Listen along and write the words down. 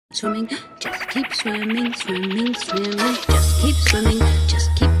Swimming, just keep swimming, swimming, swimming, just keep swimming, just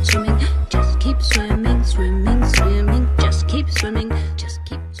keep swimming, just keep swimming, swimming, swimming, just keep swimming, just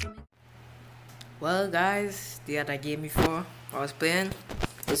keep swimming. Well guys, the other game before I was playing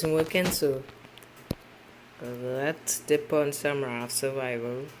isn't working, so let's dip on some Raft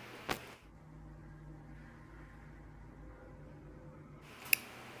survival.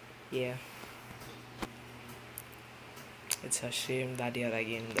 Yeah. It's a shame that the other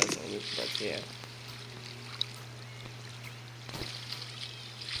game doesn't work, but yeah.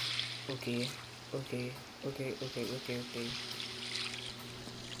 Okay.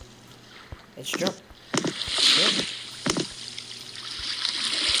 Let's drop. Yep.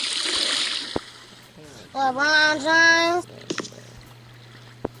 LeBron James.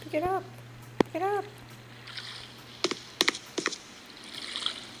 Pick it up. Pick it up.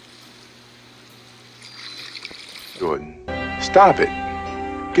 Jordan, stop it.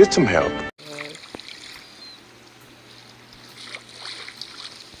 Get some help.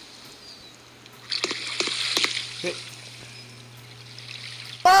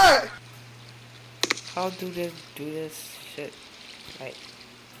 How do this shit? Like,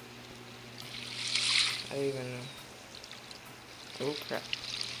 I don't even know. Oh crap.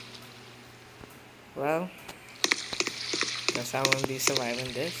 Well, guess I won't be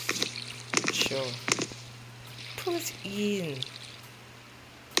surviving this. Sure. Put in.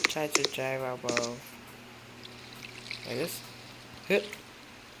 Try to drive above. Like this. Hit.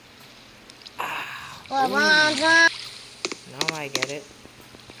 Ah. LeBron James. Now I get it.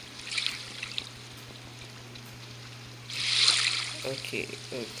 Okay.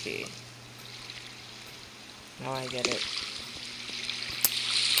 Now I get it.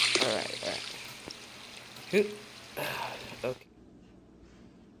 Alright. Okay.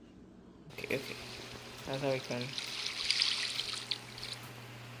 That's how we can.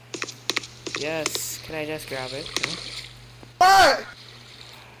 Yes, can I just grab it? No? What?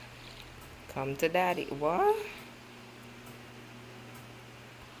 Come to daddy. What?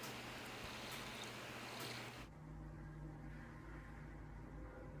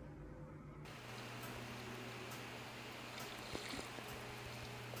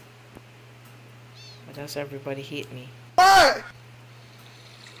 Why does everybody hate me? What?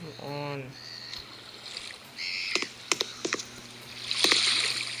 Come on.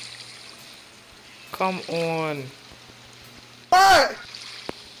 Come on. What?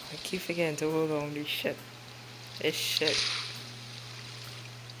 I keep forgetting to hold on to shit. This shit.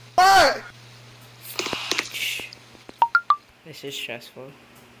 What? Fudge. This is stressful.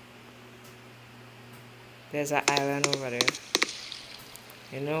 There's an island over there.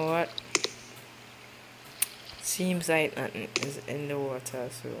 You know what? Seems like nothing is in the water,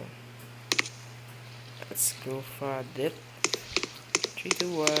 so let's go for a dip. 3, 2,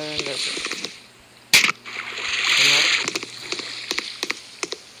 1, let's go. Come up.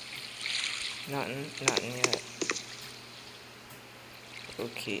 Nothing yet.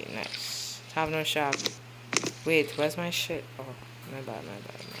 Okay, nice. Have no shark. Wait, where's my shit? Oh, my bad.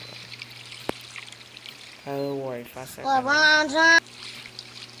 I will worry for a second. LeBron James.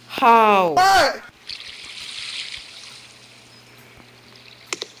 How? What?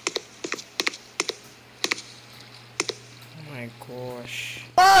 Oh my gosh.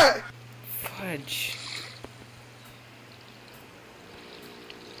 What? Fudge.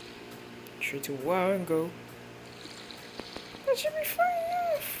 3, 2, 1, go. That should be fine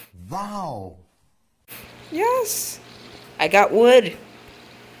enough. Wow. Yes. I got wood.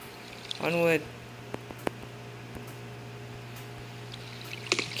 One wood.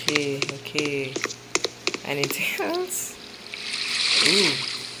 Okay. Anything else? Ooh.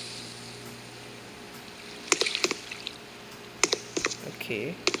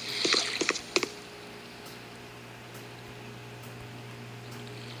 Okay.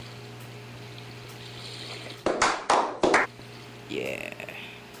 Yeah.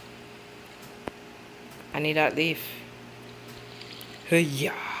 I need that leaf.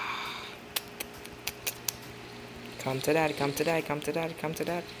 Yeah. Come to daddy.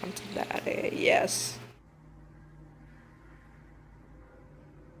 Yes.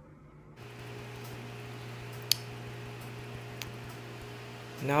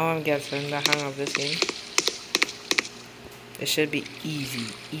 Now I'm getting the hang of this game. It should be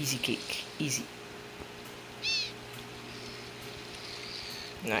easy cake, easy.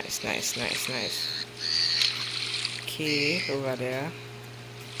 Nice. Okay, over there.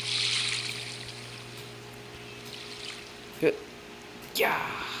 Good. Yeah.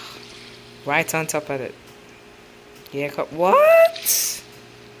 Right on top of it. Yeah, what?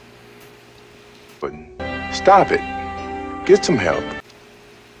 Stop it. Get some help.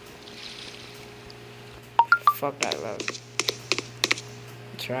 fuck that love.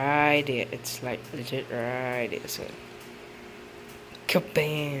 It's right there. It's like legit right there. So,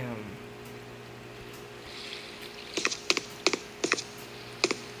 kabam!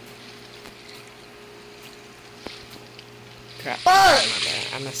 Crap! My bad.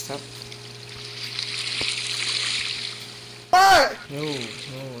 I messed up. No,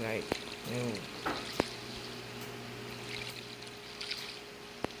 like no.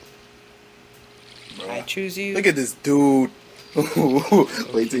 I choose you. Look at this dude.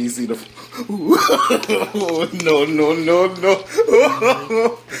 Wait till you see the. No.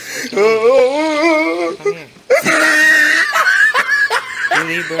 Come here.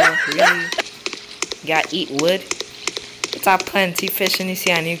 Really, bro? Really? You gotta eat wood? It's our plenty fish in the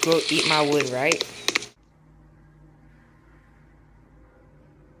sea. I need to go eat my wood, right?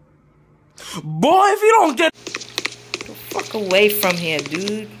 Boy, if you don't get. Go fuck away from here,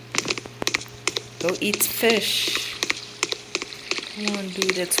 dude. Go eat fish. Come on,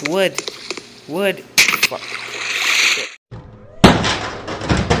 dude. It's wood. Wood. Fuck. Shit.